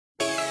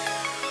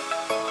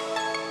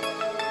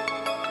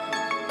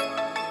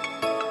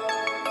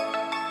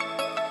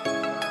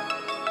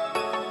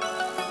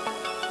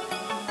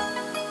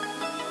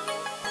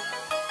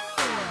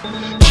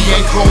You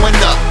ain't growing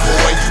up,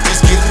 boy, you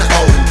just getting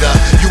older.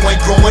 You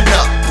ain't growing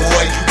up,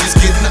 boy, you just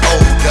getting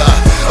older.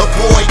 A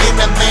boy in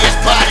a man's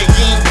body,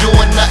 he ain't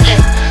doing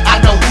nothing.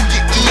 I know who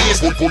you is.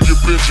 Boy, you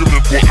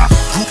Benjamin Button.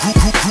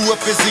 Grew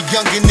up as a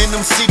youngin' in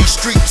them city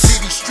streets.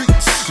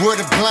 Where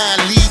the blind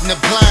leading the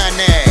blind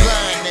at.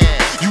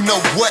 You know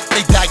what,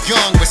 they die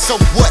young, but so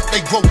what?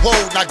 They grow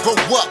old, not grow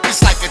up,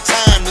 it's like a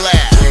time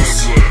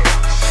lapse.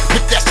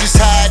 But that's just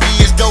how it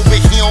is though, but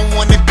he don't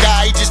wanna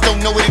die, he just don't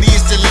know what it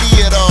is to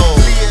live though.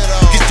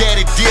 His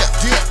daddy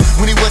dipped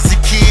when he was a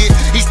kid,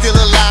 he's still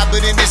alive,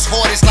 but in his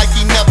heart it's like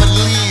he never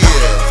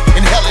lived.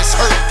 And hell is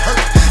hurt,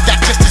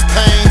 not just his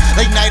pain.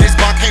 Late night his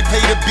mom can't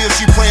pay the bill,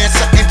 she praying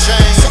something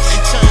change.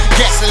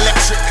 Gas,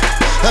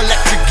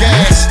 electric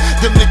gas,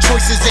 them the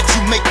choices that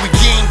you make when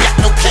you ain't got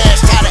no cash.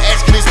 Tired of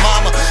asking his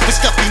mama the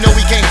stuff he know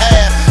he can't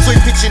have, so he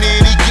pitching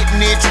it, he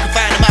getting it, you can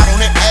find him out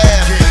on that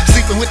app.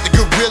 Sleeping with the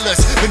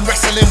gorillas, been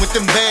wrestling with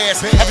them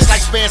bears. Average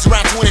lifespan's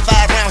around 25,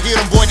 round here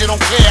them boys they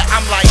don't care.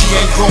 I'm like, you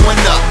ain't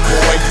growing up,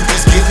 boy, you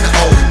just getting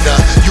older.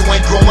 You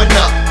ain't growing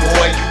up,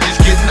 boy, you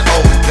just getting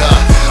older.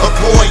 A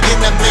boy in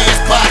a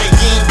man's body,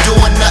 he ain't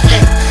doing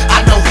nothing.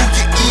 I know who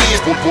you is.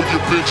 Boy, you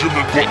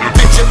Benjamin Button.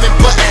 Benjamin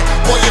Button,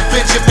 boy, you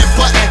Benjamin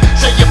Button.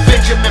 Say you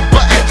Benjamin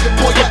Button,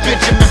 boy, you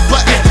Benjamin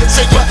Button.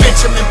 Say you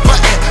Benjamin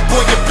Button,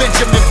 boy, you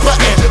Benjamin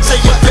Button. Say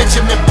you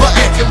Benjamin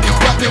Button,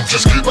 You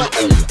just getting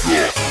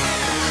older.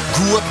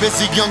 Grew up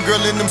as a young girl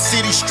in them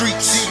city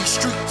streets.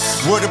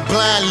 Where the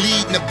blind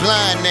leading the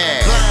blind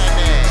at.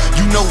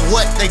 You know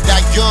what, they die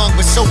young,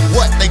 but so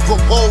what? They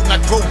grow old, not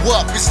grow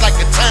up, it's like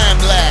a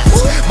time lapse.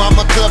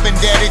 Mama club and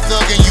daddy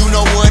thuggin', you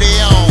know what he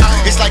on.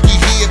 It's like he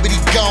here, but he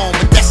gone,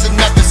 but that's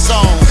another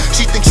song.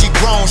 She thinks she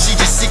grown, she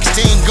just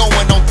 16,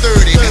 going on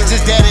 30.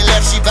 Since daddy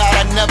left, she vowed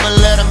I never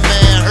let a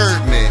man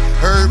hurt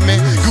me.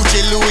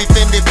 Gucci, Louis,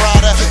 Fendi,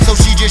 Prada. So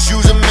she just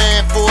use a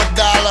man for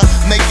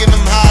 $1, making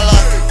him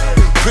holler.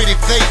 Pretty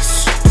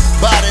face,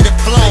 body that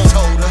flown.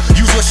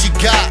 Use what she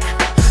got,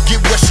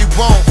 get what she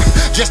want.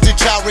 Just a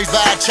child raised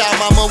by a child,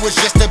 mama was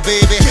just a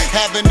baby.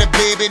 Having a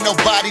baby,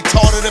 nobody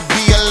taught her to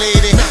be a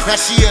lady. Now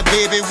she a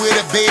baby with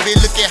a baby,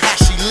 look at how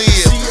she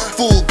live.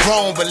 Full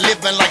grown, but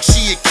living like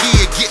she a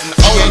kid, getting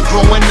old. You ain't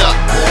growing up,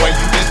 boy,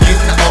 you just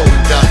getting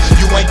older.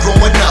 You ain't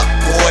growing up,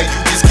 boy, you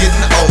just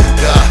getting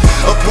older.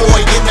 A boy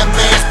in a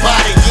man's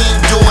body, he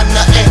ain't doing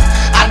nothing.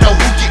 I know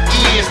who you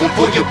is,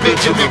 boy, you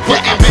Benjamin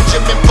Button.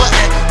 Benjamin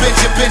Button,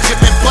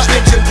 Benjamin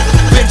Button.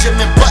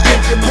 Benjamin Button,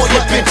 boy,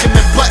 you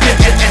Benjamin Button.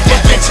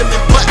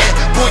 Benjamin Button,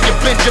 boy, you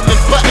Benjamin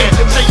Button.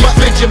 Say you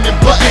Benjamin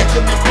Button.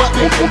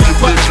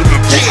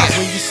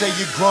 When you say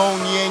you're grown,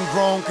 you ain't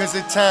grown cause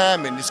of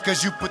time, and it's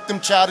cause you put them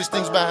childish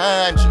things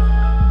behind you.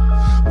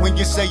 When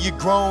you say you're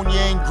grown, you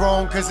ain't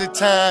grown cause of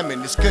time,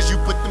 and it's cause you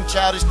put them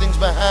childish things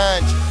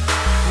behind you.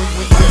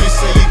 When you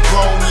say you're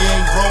grown, you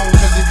ain't grown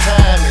cause of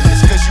time, and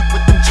it's cause you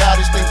put them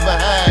childish things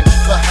behind you.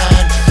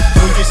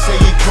 When you say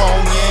you're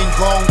grown, you ain't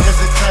grown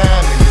cause of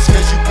time, and it's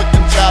cause you put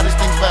them childish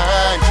things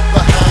behind you.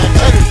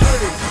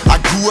 I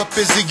grew up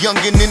as a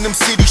youngin' in them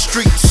city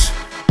streets,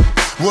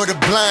 where the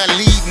blind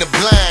leading the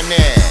blind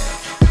at.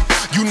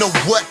 You know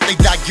what, they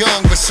die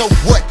young, but so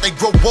what? They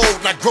grow old,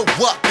 not grow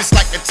up, it's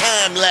like a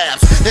time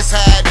lapse. That's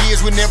how it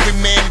is when every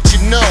man that you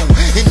know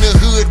in the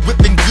hood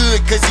whipping good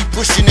cause he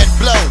pushing that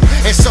blow.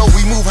 And so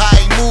we move how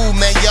he move,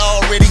 man, you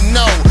already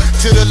know.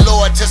 To the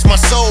Lord, touch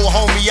my soul,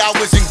 homie, I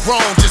wasn't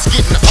grown, just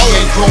getting old. You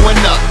ain't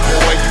growing up,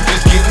 boy, you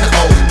just getting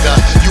older.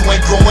 You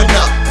ain't growing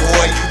up,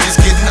 boy, you just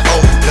getting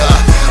older.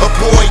 A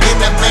boy in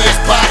a man's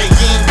body,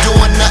 he ain't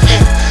doing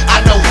nothing.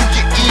 I know who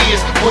you is,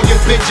 boy, you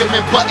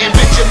Benjamin Button.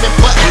 Benjamin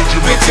Button,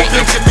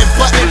 Benjamin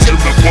Button.